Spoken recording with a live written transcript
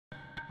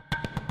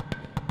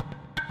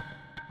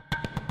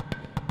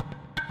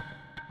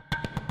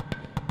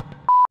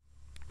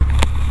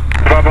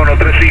Papa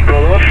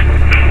 1352.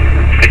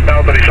 Está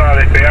autorizada a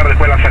despegar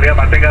después de la salida.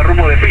 Mantenga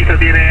rumbo de pista.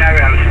 Tiene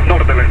aves al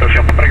norte de la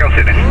estación.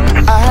 Precauciones.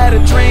 I had a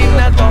dream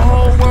that the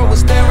whole world was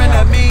staring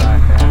at me.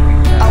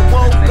 I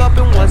woke up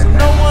and wasn't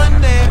no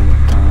one there.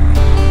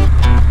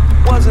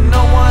 Wasn't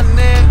no one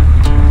there.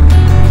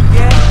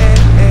 Yeah,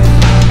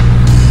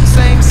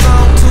 same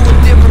song to a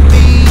different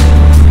beat.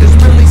 It's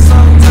really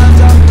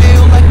sometimes I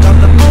feel like I'm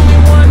the only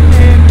one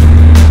here.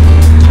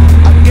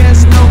 I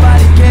guess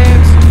nobody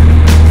cares.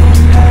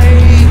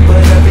 Hey,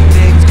 but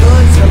everything's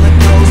good till it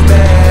goes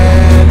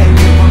bad. And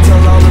you won't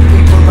tell all the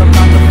people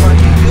about the fun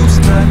you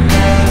used to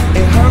have.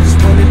 It hurts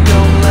when it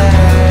don't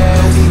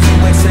last. Easy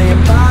way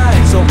saying bye,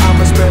 so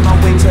I'ma spread my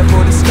wings head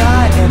for the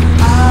sky. And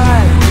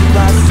I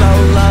fly so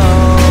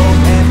low.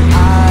 And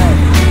I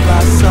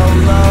fly so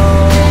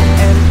low.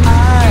 And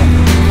I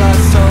fly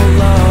so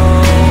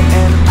low.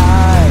 And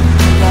I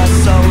fly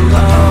so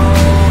low.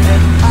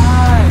 And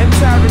I am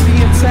tired of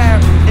being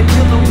tired and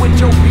dealing with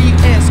your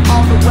BS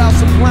all the while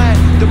supplying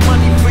the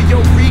money for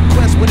your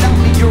request. Without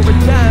me, you're a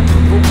dime,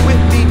 but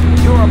with me,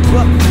 you're a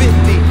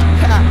 $1.50.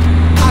 Ha!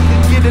 I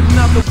could get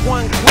another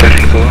one quick.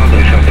 352,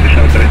 autorizado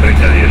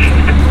 330-10.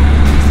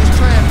 Just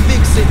try and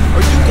fix it,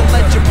 or you can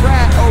let your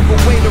pride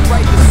overweigh the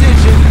right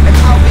decision. And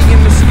I'll be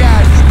in the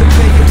sky, you can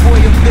pay your boy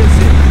a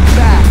visit.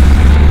 Bye.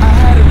 I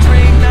had a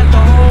dream that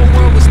the whole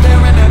world was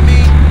staring at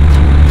me.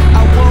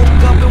 I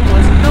woke up and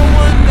wasn't no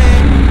one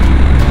there.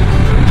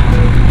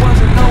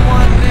 Wasn't no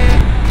one there.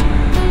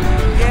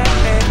 Yeah,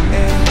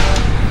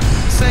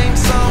 same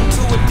song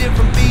to a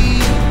different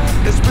beat.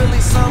 It's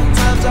really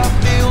sometimes I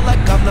feel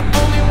like I'm the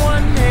only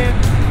one here.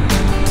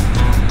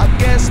 I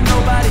guess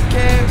nobody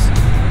cares.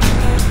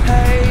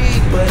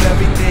 Hey, but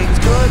everything's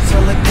good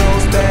till it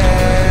goes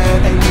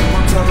bad. And you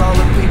won't tell all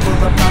the people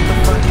about the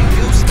fun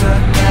you used to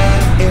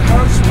have. It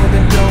hurts when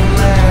it don't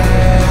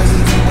last.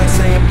 Easy way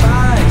saying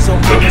bye, so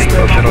I'm just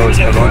gonna wait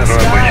till the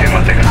sky.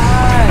 And I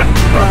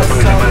fly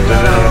so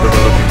low.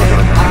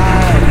 And I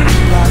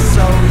fly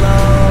so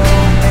low.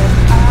 And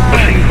I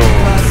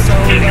fly so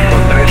low.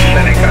 53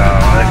 Seneca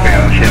va a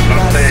despegar hacia el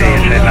norte y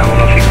Cessna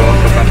 152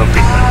 tocando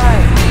pista.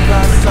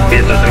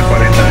 Viento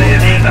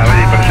 340-10, ave de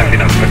dispersión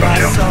final,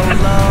 precaución.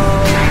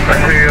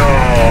 Recibido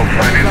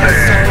proveniente.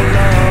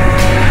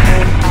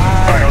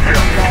 Precaución.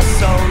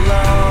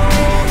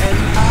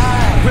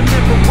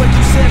 Remember what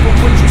you said, but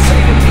what you say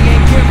to me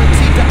ain't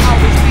guaranteed to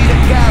always be the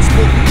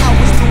gospel. I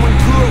was doing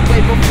good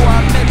way before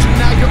I met you.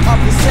 Now you're up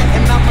and set,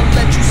 and I'ma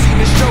let you see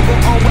the show go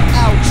on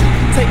without you.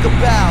 Take a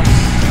bow.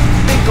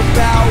 Think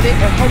about it,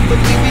 and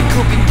hopefully we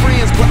could be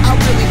friends, but I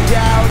really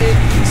doubt it.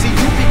 See,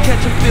 you be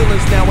catching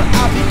feelings now, and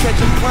I'll be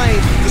catching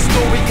planes. The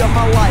story of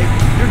my life,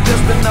 you're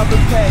just another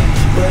page.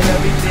 But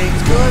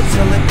everything's good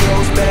till it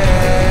goes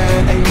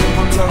bad. And you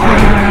won't tell me it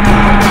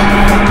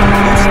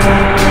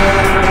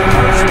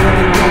hurts when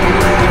it don't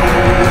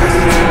last.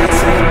 It's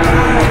saying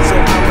bye, so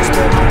I'ma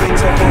spread my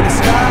wings up for the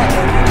sky.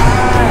 And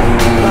I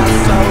fly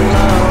so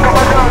low.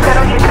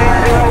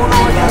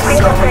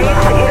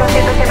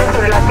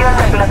 Sobre la activa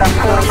de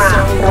plataforma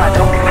 4.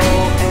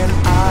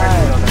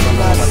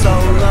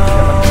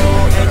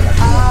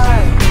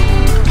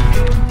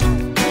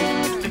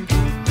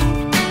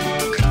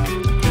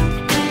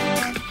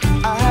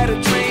 I had a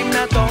dream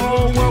that the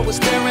whole world was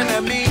staring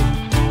at me.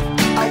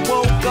 I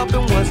woke up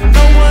and wasn't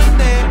no one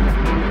there.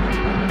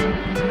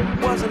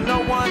 Wasn't no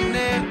one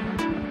there.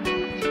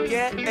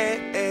 Yeah.